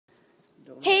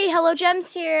Hello,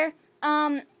 Gems here.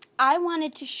 I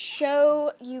wanted to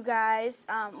show you guys,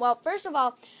 well, first of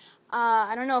all,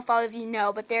 I don't know if all of you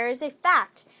know, but there is a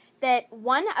fact that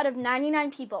 1 out of 99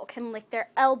 people can lick their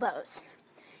elbows.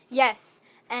 Yes,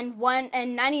 and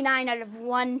 99 out of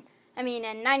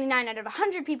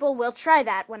 100 people will try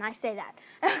that when I say that.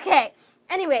 Okay,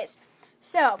 anyways,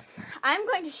 so I'm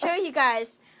going to show you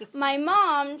guys my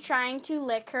mom trying to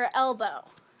lick her elbow.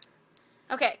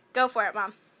 Okay, go for it,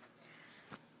 Mom.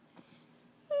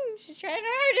 She's trying her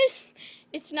hardest.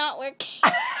 It's not working.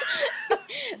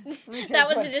 That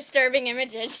was a disturbing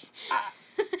image. Okay.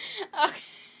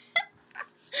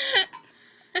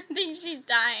 I think she's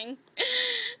dying.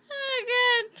 Oh,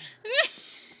 God.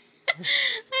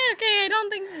 Okay, I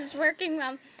don't think this is working,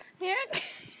 Mom. Here.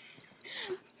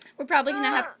 We're probably going to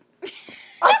have...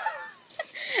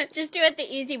 Just do it the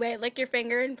easy way. Lick your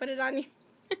finger and put it on you.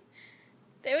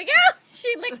 There we go.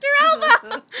 She licked her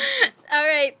elbow. All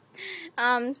right.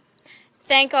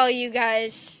 Thank all you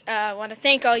guys. I want to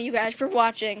thank all you guys for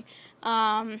watching.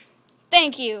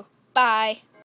 Thank you. Bye.